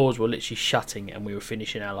doors were literally shutting and we were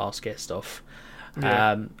finishing our last guest off.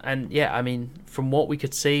 Yeah. And yeah, I mean, from what we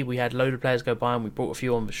could see, we had a load of players go by and we brought a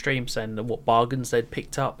few on the stream saying what bargains they'd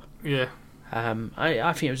picked up. Yeah.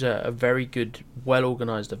 I think it was a very good,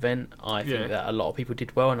 well-organised event. I think that a lot of people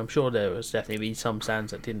did well, and I'm sure there was definitely some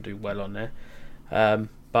stands that didn't do well on there.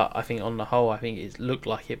 But I think on the whole, I think it looked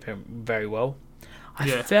like it went very well.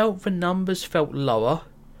 I felt the numbers felt lower,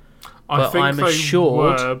 but I'm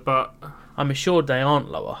assured they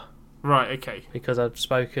aren't lower. Right, okay. Because I've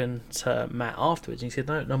spoken to Matt afterwards, and he said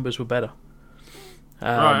no, numbers were better.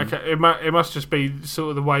 Right, okay. It must just be sort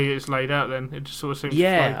of the way it's laid out then. It just sort of seems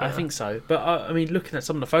I think so. But I mean, looking at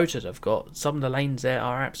some of the photos I've got, some of the lanes there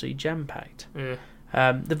are absolutely jam-packed. Yeah.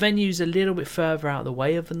 The venue's a little bit further out of the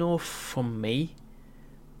way of the north from me.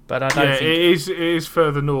 But I don't think... it is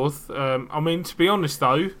further north. I mean, to be honest,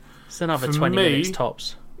 though... It's another 20 minutes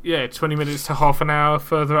tops. Yeah, 20 minutes to half an hour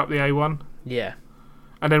further up the A1. Yeah.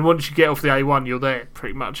 And then once you get off the A1, you're there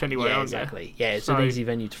pretty much anyway, aren't exactly. you? Yeah, it's an easy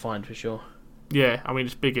venue to find for sure. Yeah, I mean,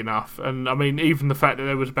 it's big enough. And, I mean, even the fact that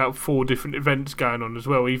there was about 4 different events going on as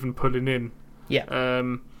well, even pulling in. Yeah.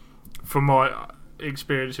 From my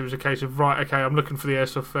experience, it was a case of, right, okay, I'm looking for the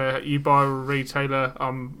Airsoft Fair. You buy a retailer,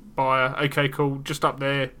 I'm buyer. Okay, cool, just up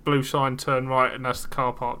there, blue sign, turn right, and that's the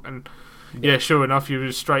car park. And, sure enough, you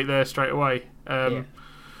were straight there, straight away. I'm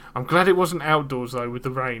glad it wasn't outdoors, though, with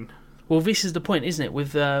the rain. Well, this is the point, isn't it?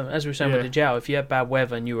 With as we were saying with the Jow, if you had bad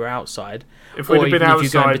weather and you were outside, if we'd have been outside,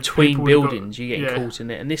 if you're going between buildings, you're getting caught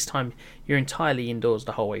in it. And this time, you're entirely indoors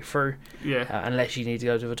the whole way through. Yeah. Unless you need to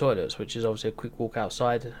go to the toilets, which is obviously a quick walk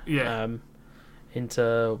outside. Yeah.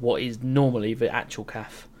 Into what is normally the actual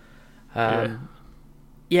calf. I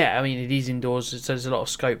mean, it is indoors, so there's a lot of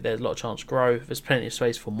scope there, there's a lot of chance to grow. There's plenty of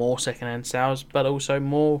space for more second-hand sales, but also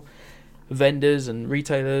more vendors and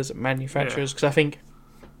retailers and manufacturers, because I think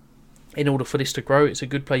in order for this to grow, it's a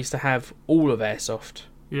good place to have all of Airsoft.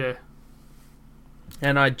 Yeah.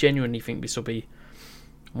 And I genuinely think this will be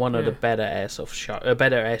one of the better Airsoft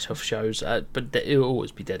shows, but it'll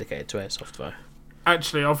always be dedicated to Airsoft, though.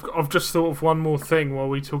 Actually, I've just thought of one more thing while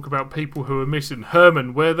we talk about people who are missing.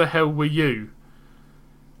 Herman, where the hell were you?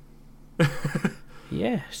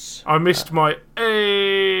 Yes. I missed my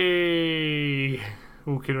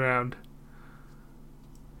walking around.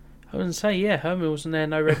 I was going to say, Herman wasn't there,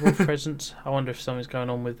 no Red Wolf presence. I wonder if something's going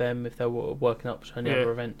on with them, if they're working up to any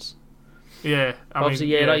other events. Yeah,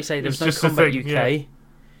 obviously, like you say, there's no Combat UK. Yeah.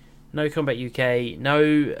 No Combat UK,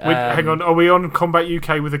 no... hang on, are we on Combat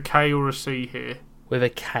UK with a K or a C here? With a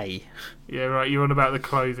K. Yeah, right, you're on about the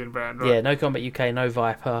clothing brand, right? Yeah, no Combat UK, no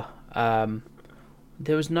Viper.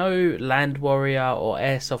 There was no Land Warrior or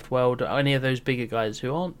Airsoft World or any of those bigger guys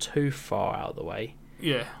who aren't too far out of the way.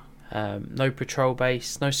 Yeah. No Patrol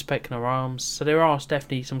Base, no Spectre Arms. So there are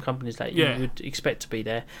definitely some companies that you would expect to be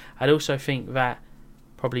there. I'd also think that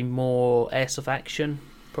probably more Airsoft Action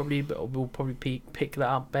will probably pick that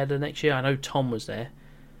up better next year. I know Tom was there.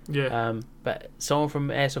 Yeah. But someone from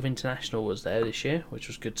Airsoft International was there this year, which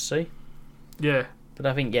was good to see. Yeah. But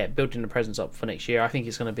I think, building the presence up for next year, I think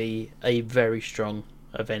it's going to be a very strong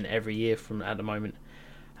event every year from at the moment.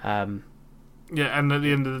 Yeah, and at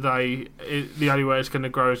the end of the day, the only way it's going to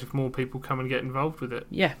grow is if more people come and get involved with it.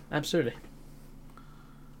 Yeah, absolutely.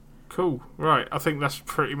 Cool. Right, I think that's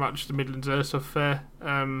pretty much the Midlands Airsoft Fair.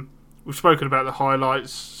 We've spoken about the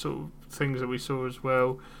highlights, sort of things that we saw as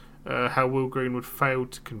well. How Will Greenwood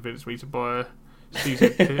failed to convince me to buy a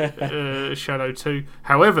CZ Shadow 2.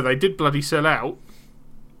 However, they did bloody sell out.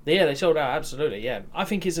 Yeah, they sold out, absolutely, yeah. I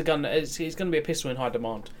think it's a gun. It's going to be a pistol in high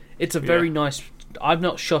demand. It's a very nice... I've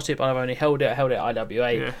not shot it, but I've only held it. I held it at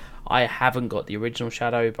IWA. Yeah. I haven't got the original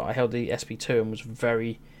Shadow, but I held the SP2 and was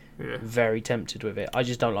very, very tempted with it. I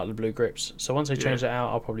just don't like the blue grips. So once they change that out,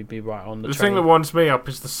 I'll probably be right on the train. The thing that winds me up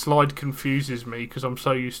is the slide confuses me because I'm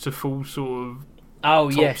so used to full sort of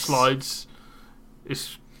top slides.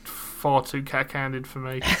 It's far too cack-handed for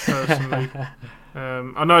me, personally.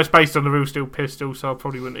 I know it's based on the real steel pistol, so I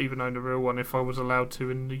probably wouldn't even own the real one if I was allowed to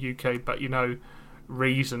in the UK, but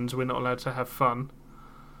reasons we're not allowed to have fun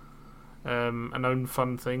and own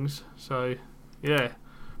fun things, so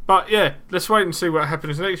but let's wait and see what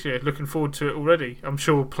happens next year. Looking forward to it already. I'm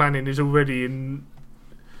sure planning is already in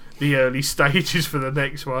the early stages for the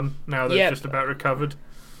next one now they've just about recovered.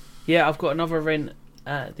 I've got another event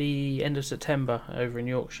at the end of September over in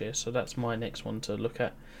Yorkshire, so that's my next one to look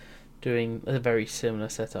at, doing a very similar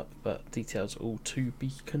setup, but details all to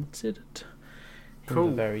be considered. Cool. in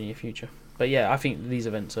the very near future. But yeah, I think these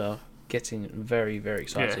events are getting very, very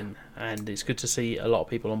exciting, and it's good to see a lot of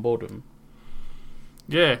people on board with them.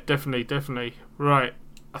 Yeah, definitely. Right,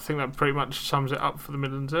 I think that pretty much sums it up for the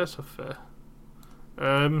Midlands Airsoft Fair.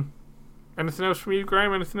 Anything else from you,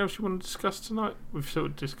 Graham? Anything else you want to discuss tonight? We've sort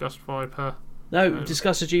of discussed Viper. No, we've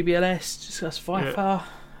discussed the GBLS, discussed Viper.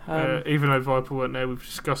 Even though Viper weren't there, we've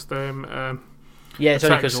discussed them. Yeah, it's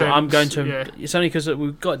only because I'm going to. Yeah. It's only because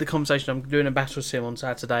we've got the conversation. I'm doing a battle sim on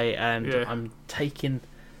Saturday, and I'm taking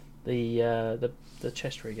the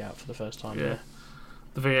chest rig out for the first time. Yeah,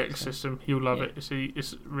 the VX system. You'll love it.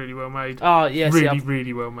 It's really well made. Oh yeah,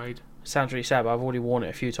 really well made. Sounds really sad, but I've already worn it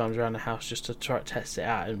a few times around the house just to try to test it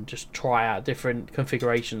out and just try out different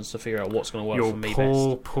configurations to figure out what's going to work for me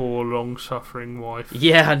best. Poor, long-suffering wife.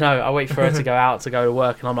 Yeah, I know. I wait for her to go out to go to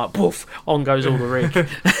work, and I'm like, poof, on goes all the rig.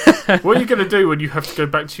 What are you going to do when you have to go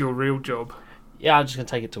back to your real job? Yeah, I'm just going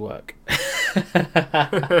to take it to work.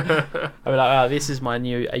 I'll be like, this is my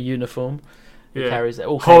new uniform. It carries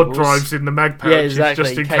all hard drives in the mag pouches, exactly.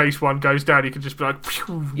 just in case one goes down. You can just be like,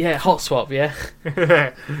 phew. Yeah, hot swap. Yeah,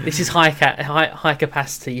 this is high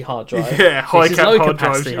capacity hard drive. Yeah, high this cap is low hard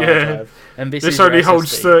capacity drives. hard drive. And this only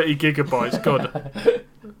holds SSD. 30 gigabytes. God,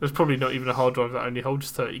 there's probably not even a hard drive that only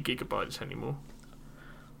holds 30 gigabytes anymore.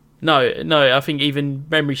 No, I think even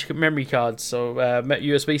memory cards or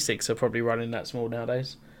USB sticks are probably running that small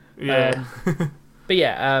nowadays. Yeah. But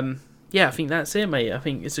yeah, I think that's it, mate. I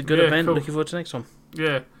think it's a good event. Cool. Looking forward to the next one.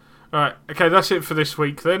 Yeah. Alright, okay, that's it for this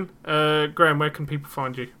week then. Graham, where can people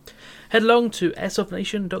find you? Head along to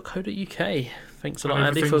airsoftnation.co.uk. Thanks a lot,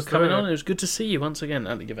 Andy, for coming on. It was good to see you once again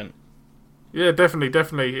at the event. Yeah,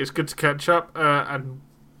 definitely. It's good to catch up and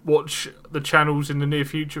watch the channels in the near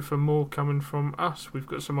future for more coming from us. We've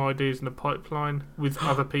got some ideas in the pipeline with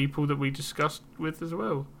other people that we discussed with as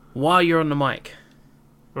well. While you're on the mic,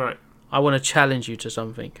 right, I want to challenge you to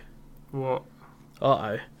something. What?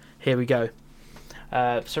 Uh-oh. Here we go.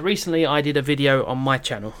 So recently I did a video on my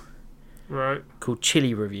channel. Right. Called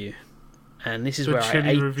Chili Review. And this is where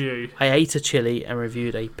I ate a chili and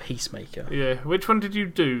reviewed a Peacemaker. Yeah. Which one did you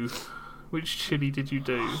do? Which chili did you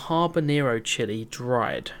do? Habanero chili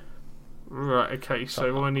dried. Right, okay,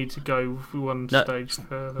 so I need to go one stage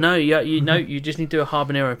further. No, you just need to do a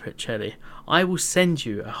habanero chili. I will send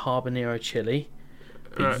you a habanero chili,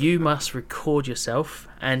 but you must record yourself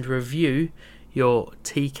and review your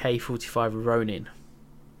TK45 Ronin.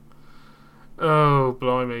 Oh,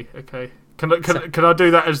 blimey, okay. Can I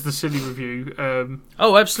do that as the silly review?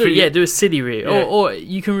 Oh, absolutely, yeah, do a silly review. Yeah. Or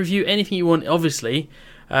you can review anything you want, obviously.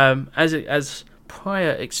 As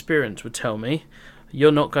prior experience would tell me,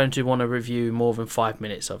 you're not going to want to review more than 5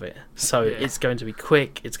 minutes of it. So it's going to be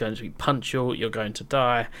quick, it's going to be punctual, you're going to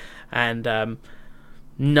die, and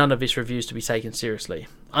none of this review is to be taken seriously.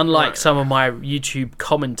 Unlike some of my YouTube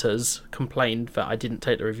commenters complained that I didn't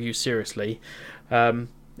take the review seriously,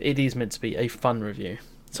 it is meant to be a fun review.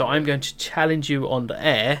 So I'm going to challenge you on the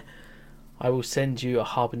air. I will send you a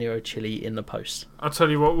habanero chili in the post. I'll tell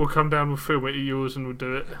you what, we'll come down, we'll film it at yours and we'll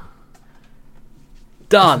do it.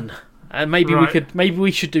 Done. And maybe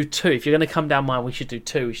we should do two. If you're going to come down mine, we should do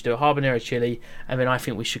two. We should do a habanero chili, and then I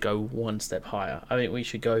think we should go one step higher. I think we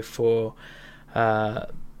should go for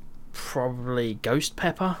probably ghost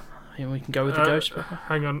pepper. I think we can go with the ghost pepper.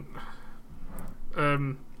 Hang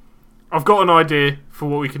on. I've got an idea for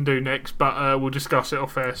what we can do next, but we'll discuss it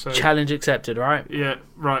off air. So challenge accepted, right? Yeah,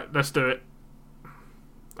 right. Let's do it.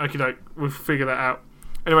 Okie doke. We'll figure that out.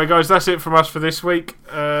 Anyway, guys, that's it from us for this week.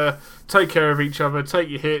 Take care of each other. Take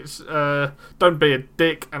your hits. Don't be a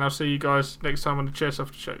dick. And I'll see you guys next time on the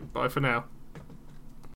Airsoft Show. Bye for now.